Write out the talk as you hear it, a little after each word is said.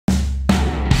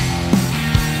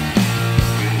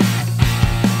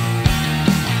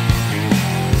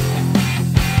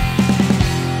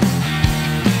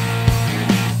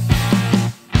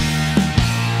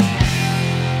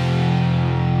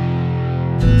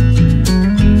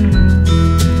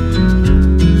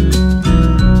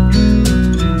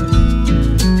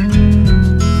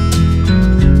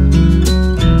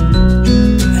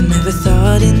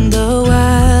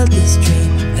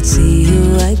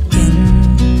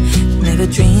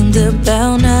dreamed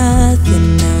about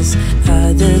nothing else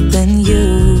other than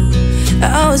you.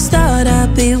 I always thought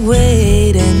I'd be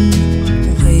waiting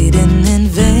in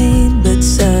vain, but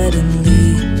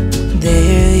suddenly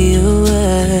there you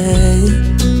were.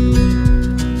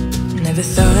 Never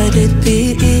thought it'd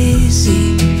be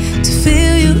easy to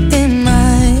feel you in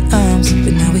my arms,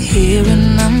 but now we're here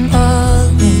and I'm all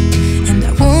in, and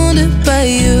I wonder about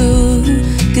you.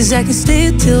 Cause I can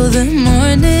stay till the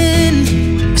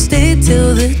morning, or stay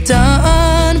till the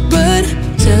dawn, but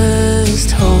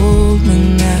just hold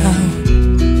me now.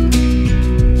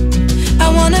 I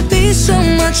wanna be so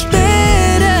much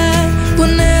better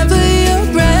whenever you're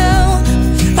around.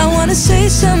 I wanna say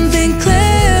something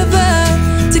clever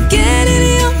to get in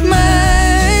your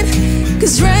mind.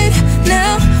 Cause right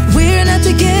now we're not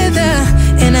together,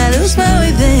 and I lose my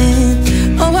way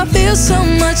then. Oh, I feel so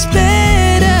much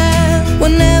better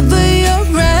whenever you're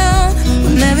around,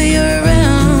 whenever you're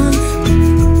around.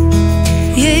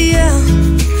 Yeah, yeah,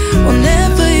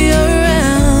 whenever you're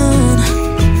around,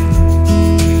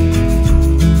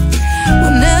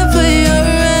 whenever you're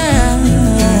around.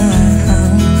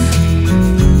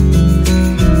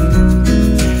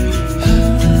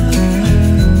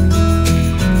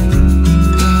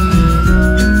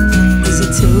 Is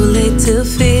it too late to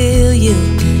feel you?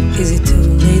 Is it too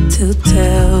late to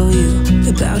tell you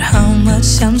about how much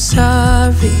I'm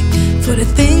sorry for the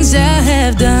things I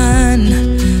have done,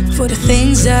 for the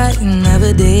things I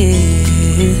never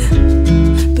did?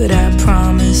 But I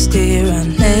promise, dear, I'll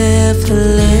never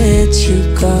let you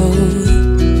go.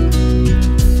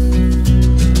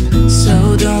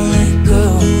 So don't let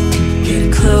go,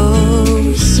 get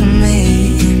close to me.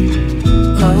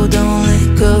 Oh, don't let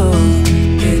go,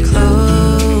 get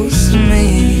close to me.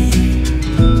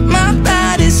 My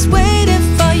body's waiting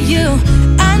for you.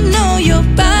 I know your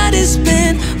body's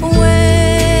been waiting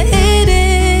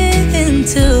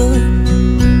too.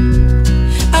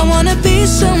 I wanna be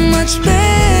so much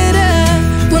better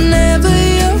whenever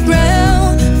you're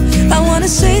around. I wanna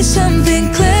say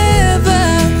something clever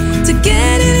to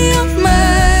get in your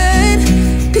mind.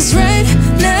 Cause right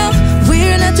now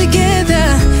we're not together,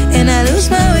 and I lose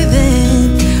my way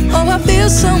then. Oh, I feel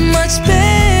so much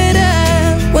better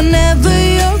whenever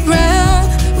you're around,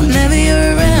 whenever you're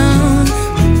around.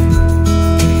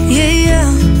 Yeah, yeah,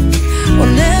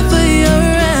 whenever you're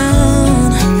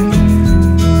around,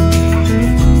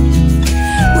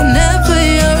 whenever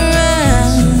you're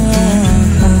around,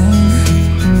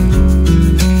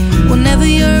 whenever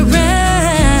you're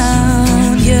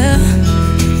around, yeah,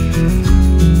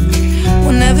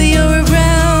 whenever you're around.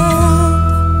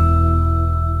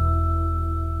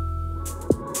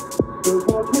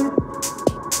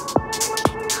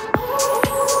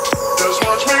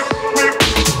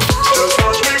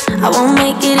 I won't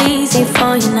make it easy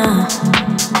for you now.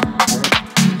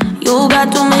 You got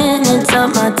 2 minutes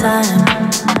of my time,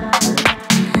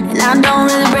 and I don't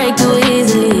really break too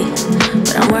easily,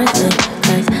 but I'm worth it,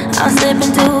 cause I'll slip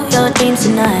into your dreams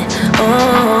tonight. Oh,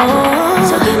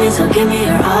 so give me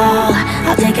your all.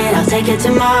 I'll take it to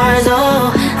Mars.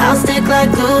 Oh, I'll stick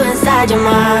like glue inside your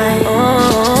mind.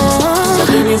 Oh,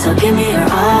 so give me your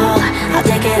all. I'll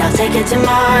take it to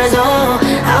Mars. Oh,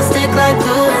 I'll stick like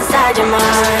glue inside your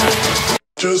mind.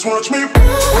 Just watch me.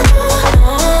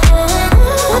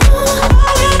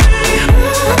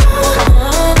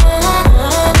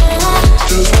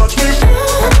 Just watch me.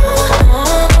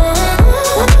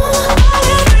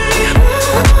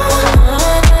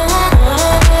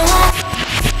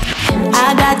 I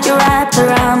got you wrapped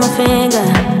around my finger,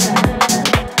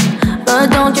 but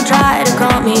don't you try to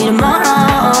call me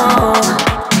tomorrow.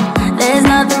 There's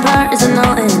nothing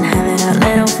personal in having a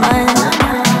little fun.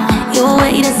 You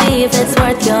wait and see if it's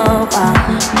worth your while.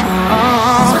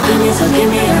 Oh. So give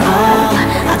me your all.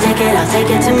 I'll take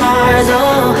it to Mars.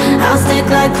 Oh, I'll stick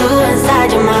like glue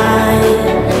inside your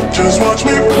mind. Just watch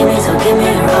me. Give me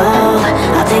your all.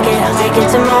 I'll take it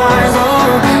to Mars.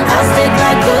 Oh, I'll stick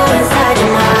like glue inside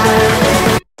your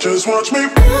mind. Just watch me.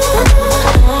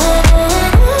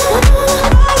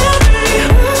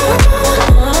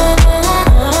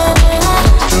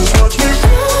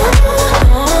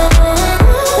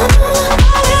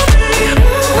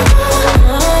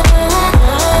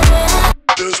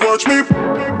 Watch me.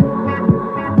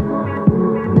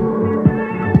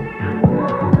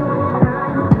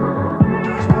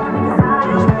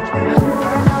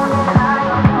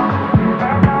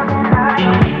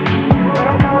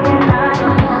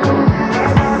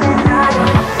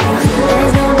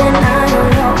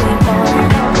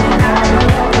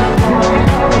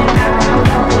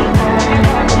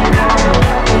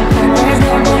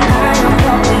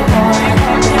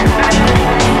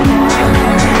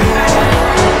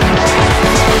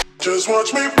 Just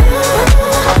watch me.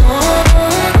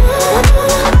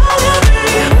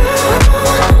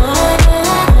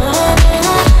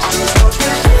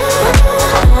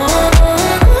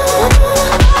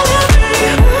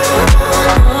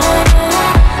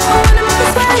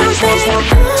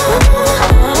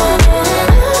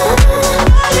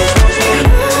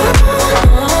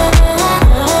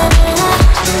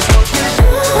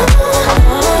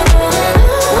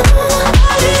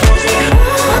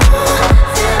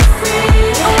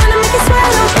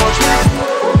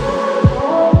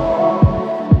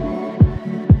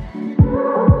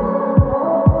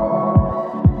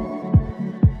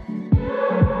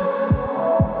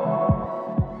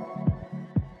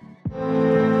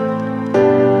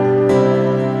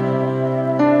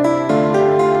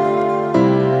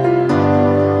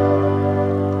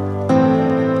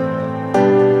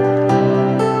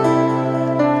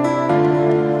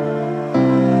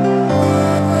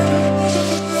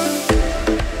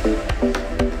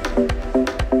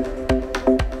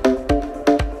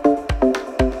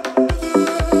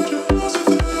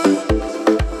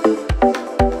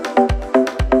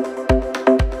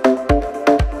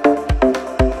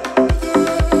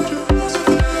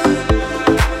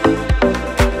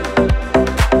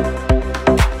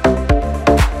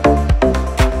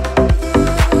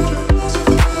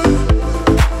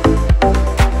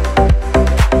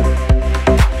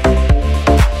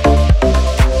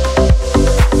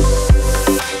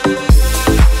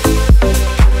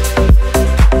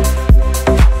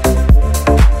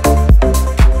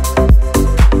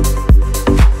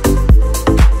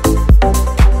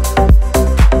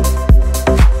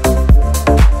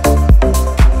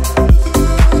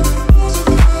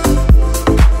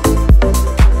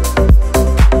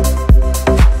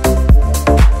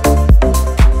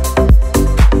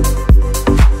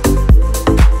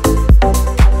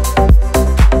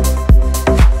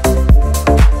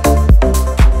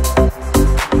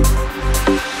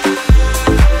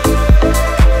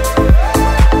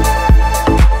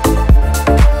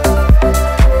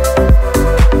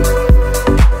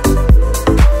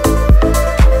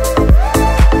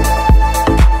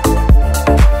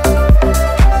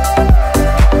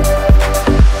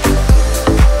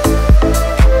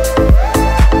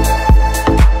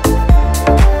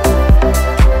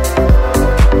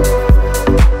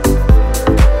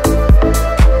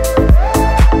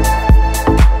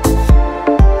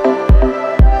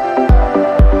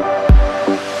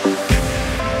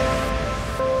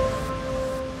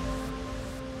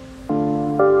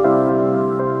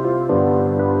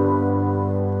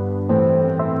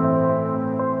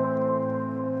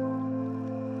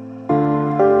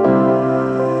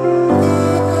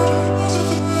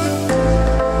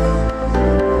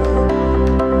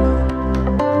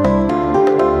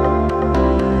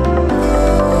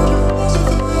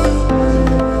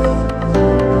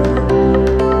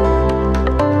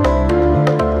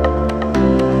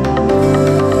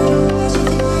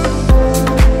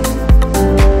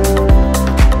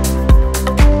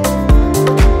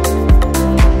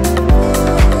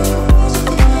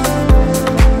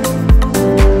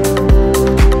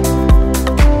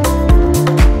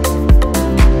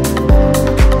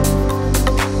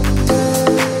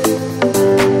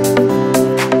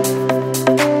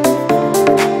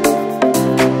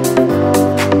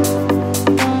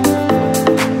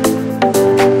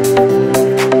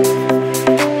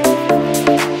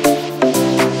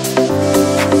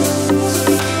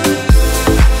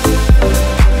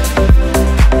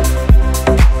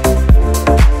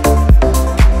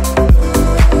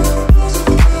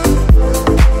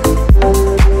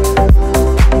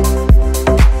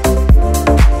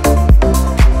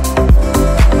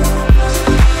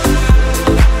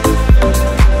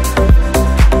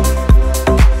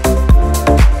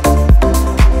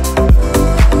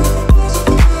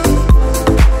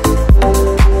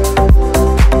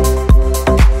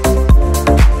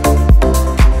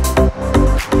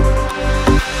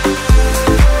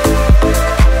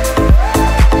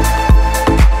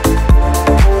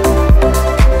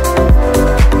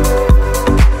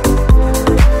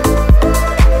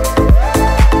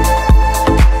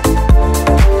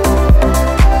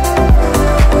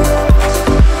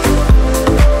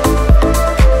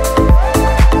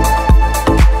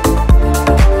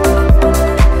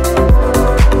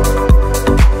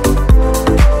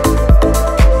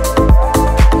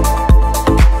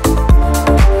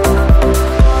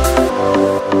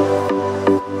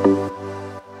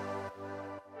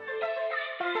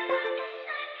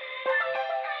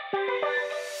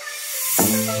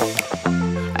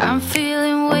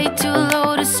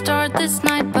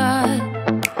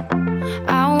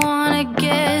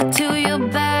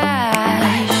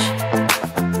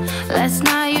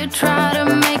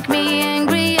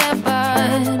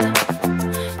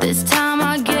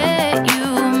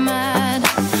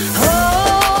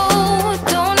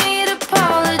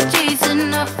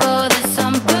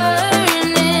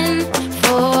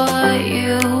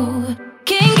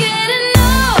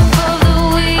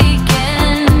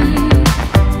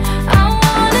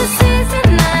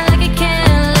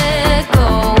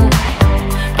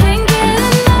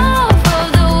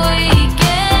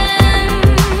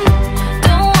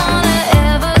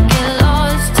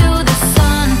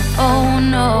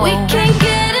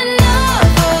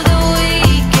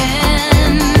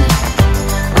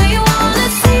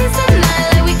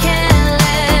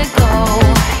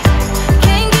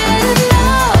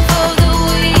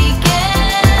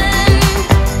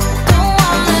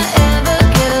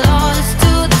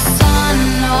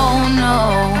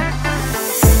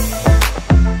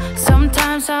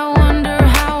 Sometimes I wonder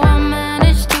how I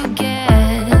managed to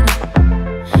get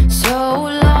so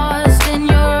lost in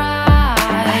your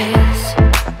eyes.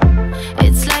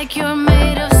 It's like you're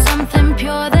made of something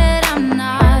pure that I'm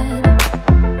not,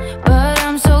 but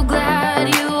I'm so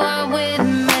glad you are with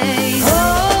me.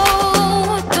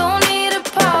 Oh, don't need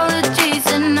apologies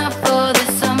enough for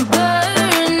this. I'm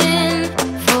burning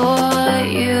for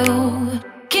you.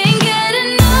 Can't get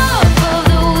enough of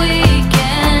the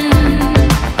weekend.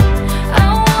 I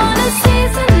wanna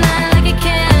seize the night like I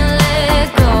can't let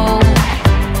go.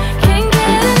 Can't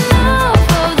get enough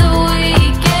of the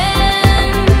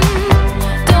weekend.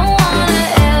 Don't wanna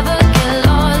ever get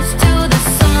lost to the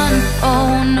sun.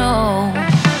 Oh no.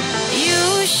 You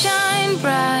shine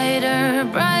brighter,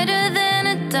 brighter than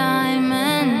a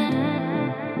diamond.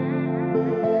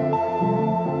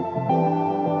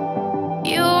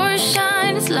 Your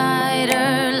shine is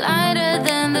lighter, lighter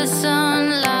than the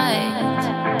sunlight.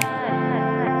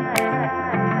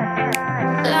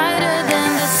 Lighter than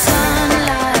the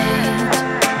sunlight.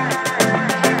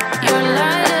 You're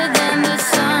lighter than the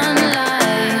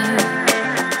sunlight.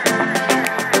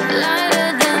 Lighter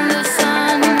than the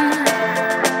sun.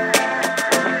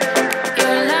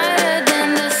 You're lighter than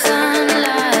the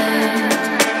sunlight.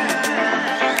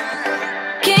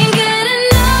 Can't get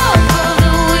enough of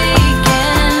the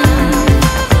weekend.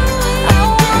 I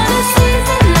wanna seize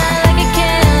the night like I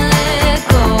can't let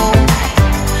go.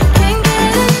 Can't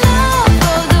get enough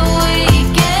of the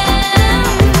weekend.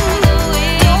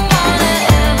 Don't wanna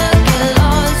ever get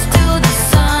lost to the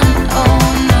sun. Oh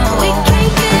no. We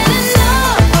can't get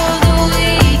enough of the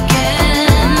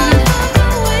weekend.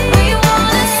 We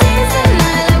wanna seize the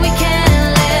night like we can't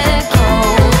let go.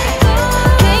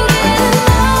 Can't get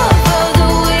enough of the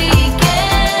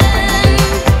weekend.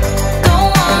 Don't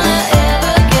wanna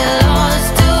ever get lost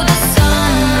to the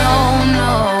sun. Oh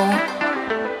no.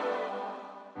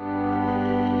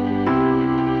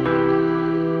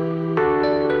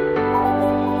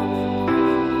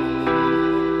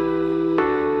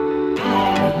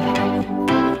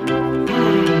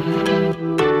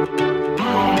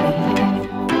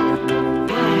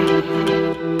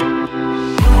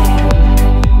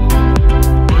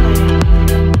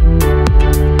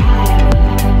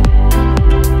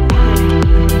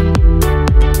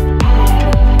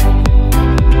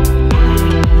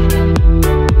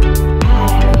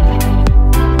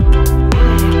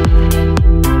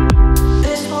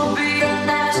 This will be the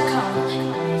last call.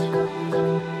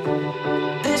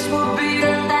 This will be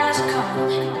the last call.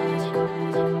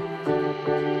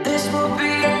 This will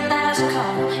be the last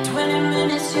call. 20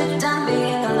 minutes, you're done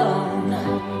being alone.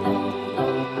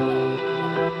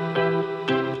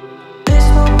 This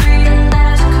will be the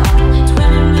last call.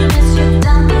 20 minutes, you're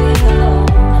done being alone.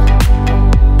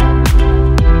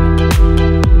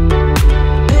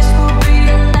 This will be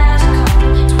the last call.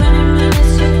 20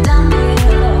 minutes, you're done being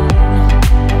alone.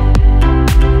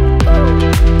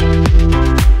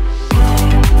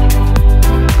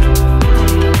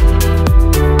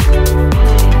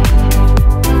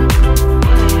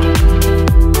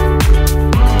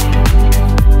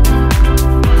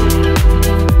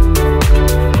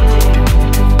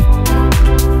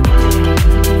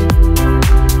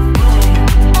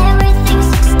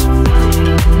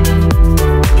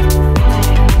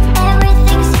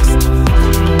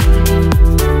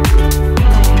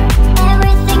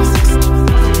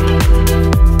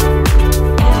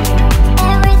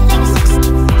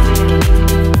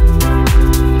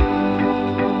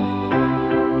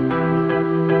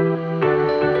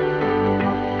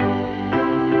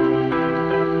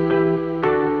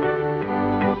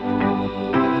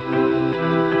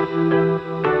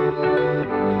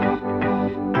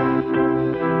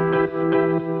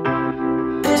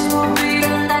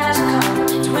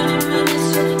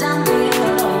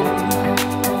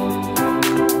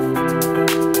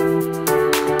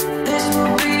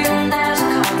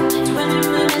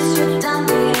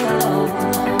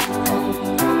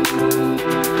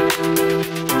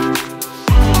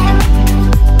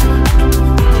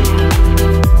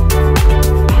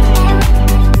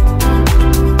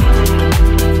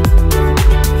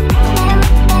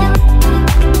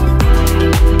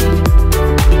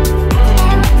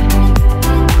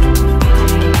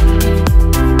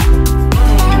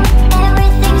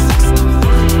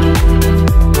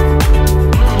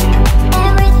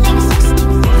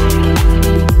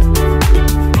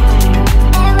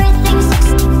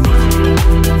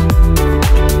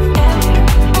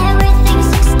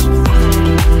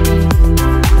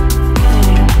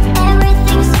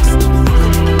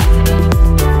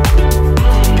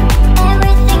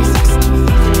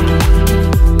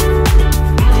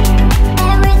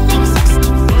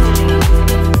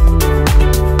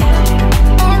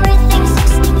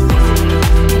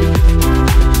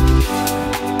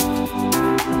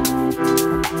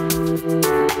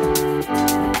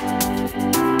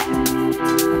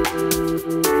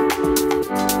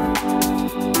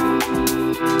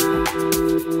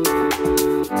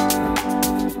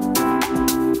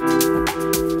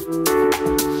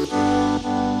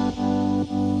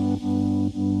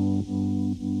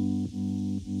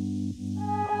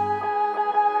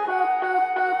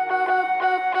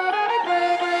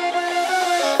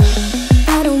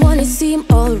 seem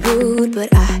all rude, but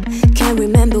I can't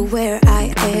remember where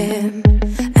I am.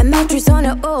 A mattress on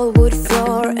an old wood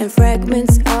floor and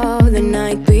fragments of the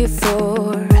night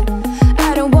before.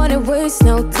 I don't wanna waste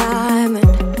no time,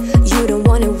 and you don't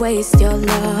wanna waste your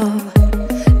love.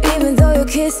 Even though your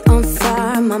kiss on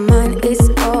fire, my mind is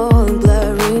all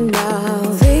blurry now.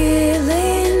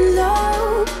 Feeling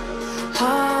low,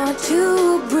 hard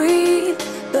to breathe,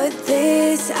 but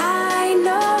this I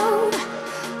know,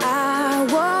 I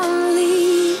won't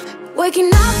leave.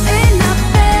 Waking up in a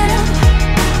bed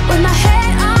with my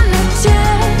head on the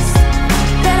chest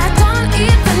that I don't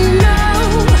even know,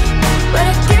 but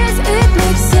I guess it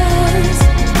makes sense,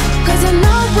 'cause I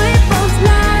know we both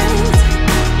lied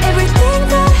everything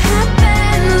that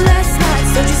happened last night.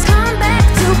 So just come back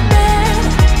to bed,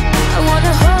 I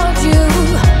wanna hold you.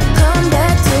 Come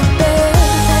back to bed.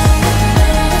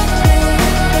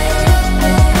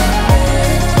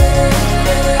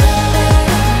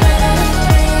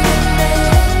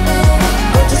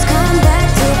 Oh, just come back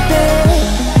to bed.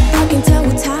 I can tell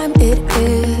what time it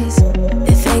is.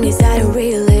 The thing is I don't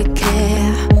really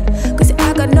care, 'cause I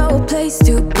got no place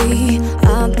to be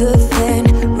other than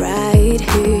right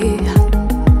here.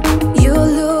 You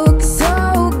look so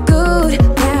good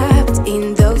wrapped in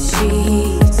those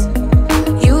sheets.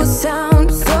 You sound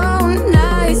so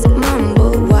nice,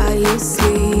 mumble while you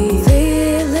sleep.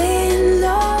 Feeling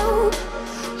low,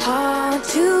 hard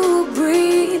to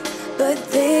breathe, but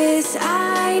this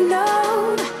I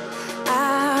know,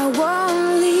 I won't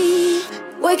leave.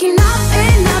 Waking up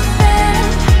in a bed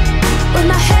with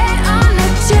my head on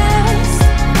the chest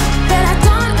that I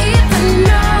don't even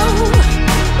know,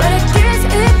 but I guess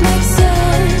it makes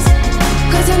sense,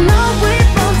 'cause I know we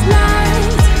both lied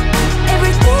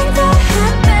everything that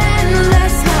happened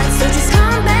last night. So just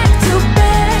come back to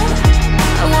bed,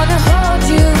 I wanna hold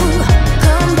you.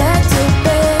 Come back to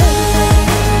bed.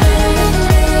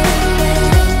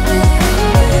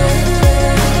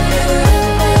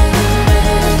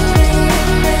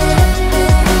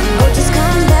 Oh, just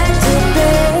come back to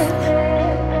bed.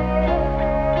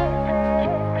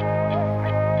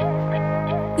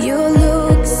 You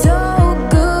look so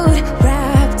good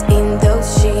wrapped in those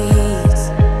sheets.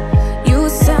 You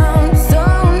sound so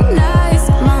nice,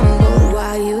 mumble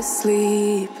while you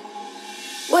sleep.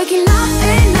 Waking up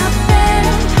in